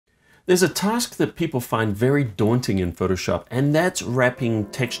There's a task that people find very daunting in Photoshop, and that's wrapping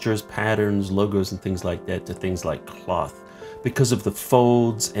textures, patterns, logos, and things like that to things like cloth. Because of the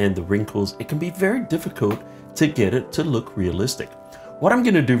folds and the wrinkles, it can be very difficult to get it to look realistic. What I'm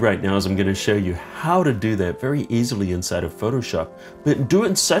going to do right now is I'm going to show you how to do that very easily inside of Photoshop, but do it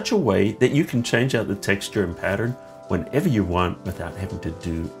in such a way that you can change out the texture and pattern whenever you want without having to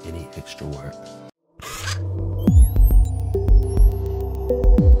do any extra work.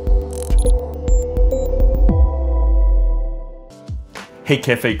 Hey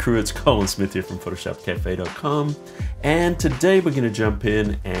Cafe crew, it's Colin Smith here from Photoshopcafe.com, and today we're going to jump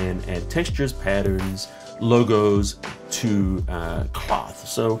in and add textures, patterns, logos to cloth.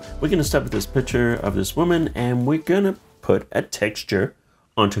 So we're going to start with this picture of this woman, and we're going to put a texture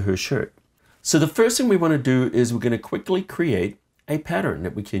onto her shirt. So the first thing we want to do is we're going to quickly create a pattern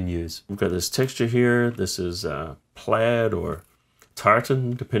that we can use. We've got this texture here. This is plaid or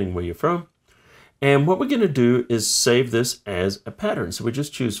tartan, depending where you're from. And what we're going to do is save this as a pattern. So we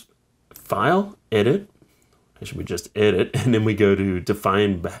just choose File, Edit. Actually, we just edit, and then we go to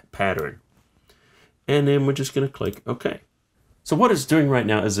Define Pattern. And then we're just going to click OK. So what it's doing right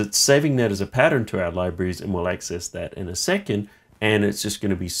now is it's saving that as a pattern to our libraries, and we'll access that in a second. And it's just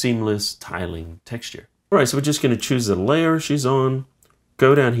going to be seamless tiling texture. All right, so we're just going to choose the layer she's on,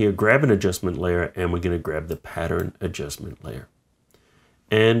 go down here, grab an adjustment layer, and we're going to grab the pattern adjustment layer.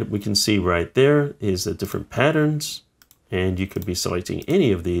 And we can see right there is the different patterns, and you could be selecting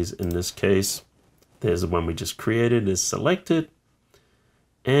any of these. In this case, there's the one we just created is selected,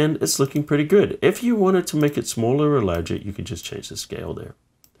 and it's looking pretty good. If you wanted to make it smaller or larger, you could just change the scale there.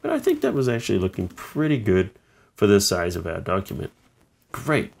 But I think that was actually looking pretty good for the size of our document.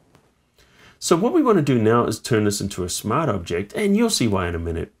 Great. So what we want to do now is turn this into a smart object, and you'll see why in a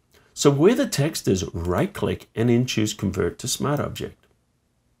minute. So where the text is, right-click and then choose Convert to Smart Object.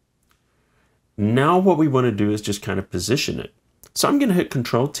 Now what we want to do is just kind of position it. So I'm going to hit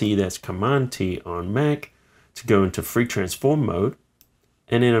Control-T, that's Command-T on Mac, to go into free transform mode.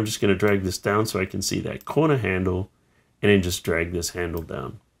 And then I'm just going to drag this down so I can see that corner handle, and then just drag this handle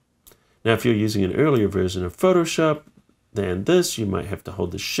down. Now if you're using an earlier version of Photoshop than this, you might have to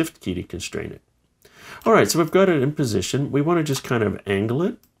hold the Shift key to constrain it. All right, so we've got it in position. We want to just kind of angle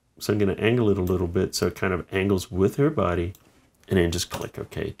it. So I'm going to angle it a little bit so it kind of angles with her body, and then just click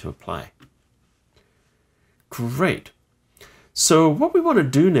OK to apply. Great. So what we want to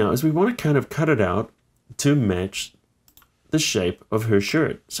do now is we want to kind of cut it out to match the shape of her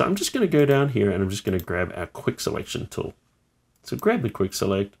shirt. So I'm just going to go down here and I'm just going to grab our quick selection tool. So grab the quick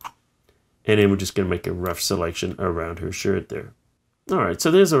select, and then we're just going to make a rough selection around her shirt there. All right, so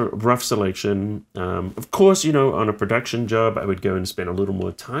there's a rough selection. Of course, you know, on a production job, I would go and spend a little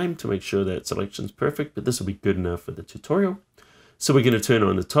more time to make sure that selection's perfect, but this will be good enough for the tutorial. So we're going to turn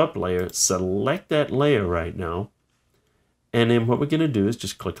on the top layer, select that layer right now, and then what we're going to do is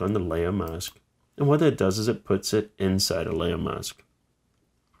just click on the layer mask. And what that does is it puts it inside a layer mask.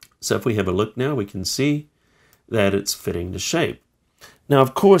 So if we have a look now, we can see that it's fitting the shape. Now,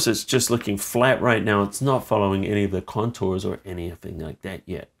 of course, it's just looking flat right now. It's not following any of the contours or anything like that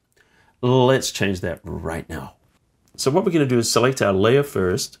yet. Let's change that right now. So what we're going to do is select our layer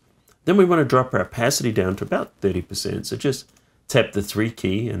first. Then we want to drop our opacity down to about 30%. So just tap the 3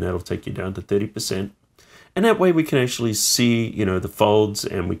 key, and that'll take you down to 30%. And that way we can actually see, you know, the folds,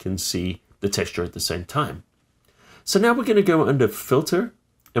 and we can see the texture at the same time. So now we're going to go under Filter,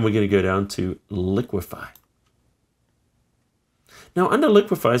 and we're going to go down to Liquify. Now under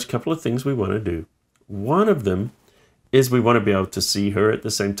Liquify, there's a couple of things we want to do. One of them is we want to be able to see her at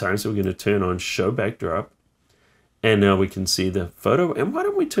the same time. So we're going to turn on Show Backdrop. And now we can see the photo. And why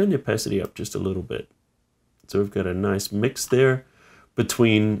don't we turn the opacity up just a little bit? So we've got a nice mix there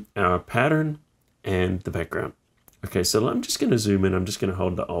between our pattern and the background. Okay, so I'm just going to zoom in. I'm just going to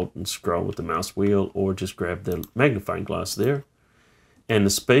hold the Alt and scroll with the mouse wheel, or just grab the magnifying glass there. And the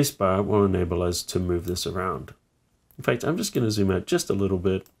space bar will enable us to move this around. In fact, I'm just going to zoom out just a little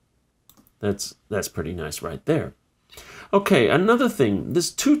bit. That's pretty nice right there. Okay, another thing,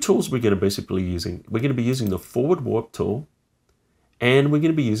 there's two tools we're going to basically using. We're going to be using the Forward Warp tool, and we're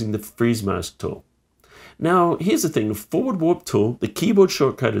going to be using the Freeze Mask tool. Now, here's the thing, the Forward Warp tool, the keyboard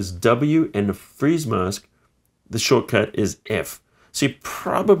shortcut is W, and the Freeze Mask, the shortcut is F. So you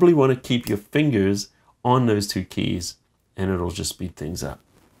probably want to keep your fingers on those two keys, and it'll just speed things up.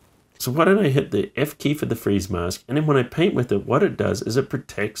 So why don't I hit the F key for the Freeze Mask, and then when I paint with it, what it does is it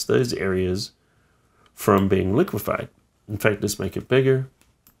protects those areas from being liquefied. In fact, let's make it bigger,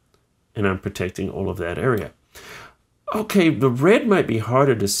 and I'm protecting all of that area. Okay, the red might be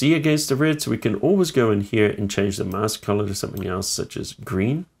harder to see against the red, so we can always go in here and change the mask color to something else, such as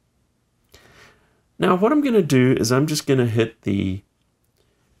green. Now what I'm going to do is I'm just going to hit the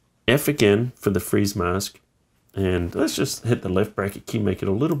F again for the freeze mask. And let's just hit the left bracket key, make it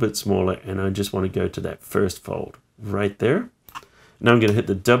a little bit smaller. And I just want to go to that first fold right there. Now I'm going to hit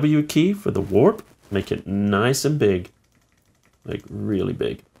the W key for the warp, make it nice and big, like really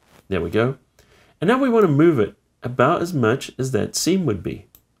big. There we go. And now we want to move it about as much as that seam would be.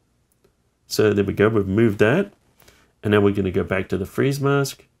 So there we go, we've moved that. And now we're going to go back to the freeze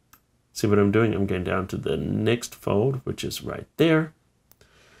mask. See what I'm doing? I'm going down to the next fold, which is right there.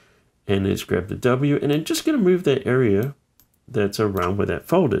 And let's grab the W, and I'm just going to move that area that's around where that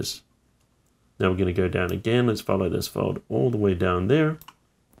fold is. Now we're going to go down again. Let's follow this fold all the way down there.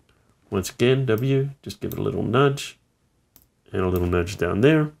 Once again, W, just give it a little nudge. And a little nudge down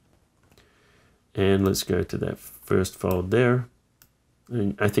there. And let's go to that first fold there.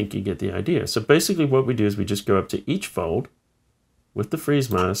 And I think you get the idea. So basically what we do is we just go up to each fold with the freeze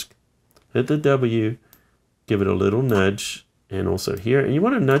mask, hit the W, give it a little nudge, and also here. And you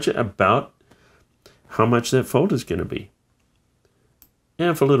want to nudge it about how much that fold is going to be.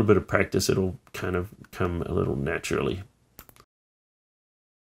 And for a little bit of practice, it'll kind of come a little naturally.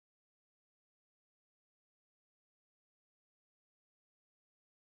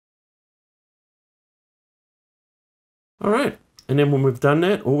 All right, and then when we've done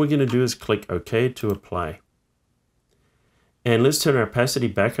that, all we're going to do is click OK to apply. And let's turn our opacity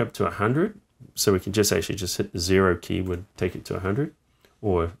back up to 100. So we can just actually just hit the 0 key would take it to 100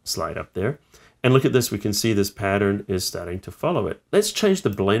 or slide up there. And look at this, we can see this pattern is starting to follow it. Let's change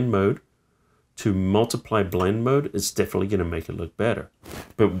the blend mode to multiply blend mode. It's definitely going to make it look better.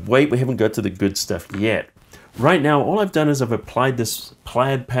 But wait, we haven't got to the good stuff yet. Right now, all I've done is I've applied this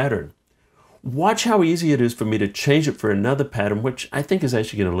plaid pattern. Watch how easy it is for me to change it for another pattern, which I think is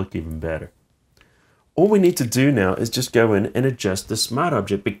actually going to look even better. All we need to do now is just go in and adjust the smart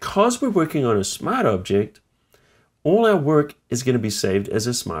object. Because we're working on a smart object, all our work is going to be saved as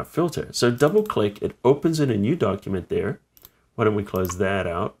a smart filter. So double click, it opens in a new document there. Why don't we close that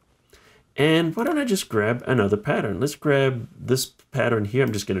out? And why don't I just grab another pattern? Let's grab this pattern here.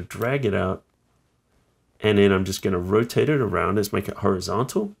 I'm just going to drag it out. And then I'm just going to rotate it around. Let's make it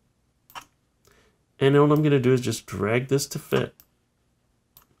horizontal. And all I'm going to do is just drag this to fit.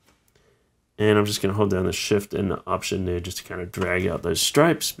 And I'm just going to hold down the shift and the option there just to kind of drag out those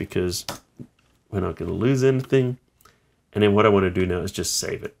stripes because we're not going to lose anything. And then what I want to do now is just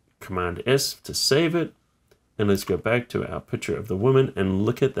save it. Command S to save it. And let's go back to our picture of the woman and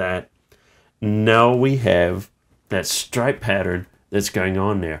look at that. Now we have that stripe pattern that's going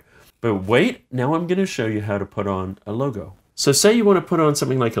on there. But wait, now I'm going to show you how to put on a logo. So say you want to put on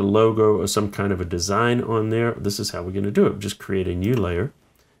something like a logo or some kind of a design on there. This is how we're going to do it. Just create a new layer.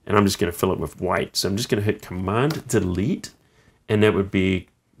 And I'm just going to fill it with white. So I'm just going to hit Command Delete. And that would be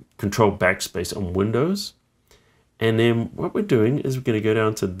Control Backspace on Windows. And then what we're doing is we're going to go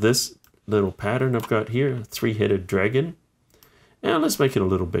down to this little pattern I've got here, a three-headed dragon. And let's make it a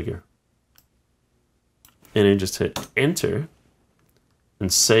little bigger. And then just hit Enter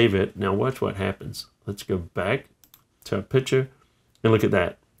and save it. Now watch what happens. Let's go back to our picture and look at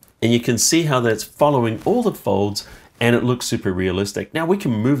that. And you can see how that's following all the folds and it looks super realistic. Now we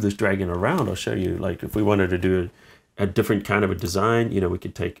can move this dragon around. I'll show you, like if we wanted to do a different kind of a design, you know, we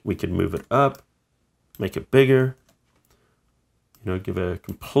could move it up, make it bigger, you know, give a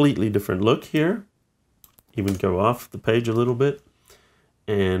completely different look here, even go off the page a little bit.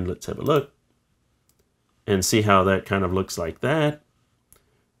 And let's have a look and see how that kind of looks like that.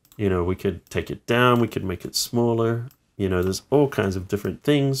 You know, we could take it down, we could make it smaller. You know, there's all kinds of different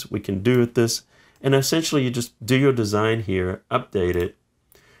things we can do with this. And essentially you just do your design here, update it,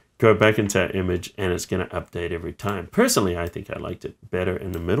 go back into our image, and it's going to update every time. Personally, I think I liked it better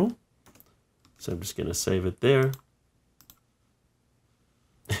in the middle. So I'm just going to save it there.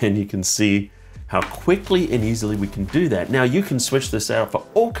 And you can see how quickly and easily we can do that. Now you can switch this out for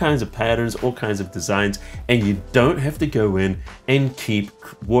all kinds of patterns, all kinds of designs, and you don't have to go in and keep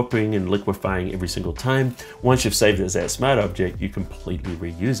warping and liquifying every single time. Once you've saved it as that smart object, you completely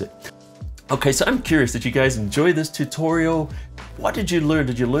reuse it. Okay, so I'm curious, did you guys enjoy this tutorial? What did you learn?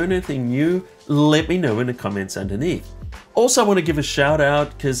 Did you learn anything new? Let me know in the comments underneath. Also, I want to give a shout out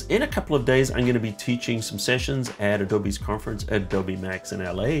because in a couple of days, I'm going to be teaching some sessions at Adobe's conference, Adobe Max in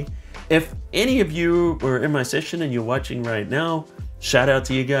LA. If any of you were in my session and you're watching right now, shout out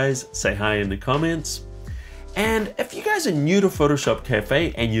to you guys, say hi in the comments. And if you guys are new to Photoshop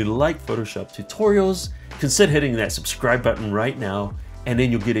Cafe and you like Photoshop tutorials, consider hitting that subscribe button right now, and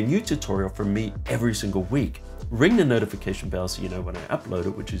then you'll get a new tutorial from me every single week. Ring the notification bell so you know when I upload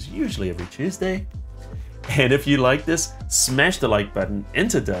it, which is usually every Tuesday. And if you like this, smash the like button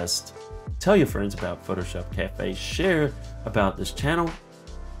into dust. tell your friends about Photoshop Cafe, share about this channel,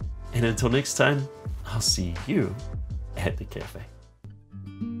 and until next time, I'll see you at the cafe.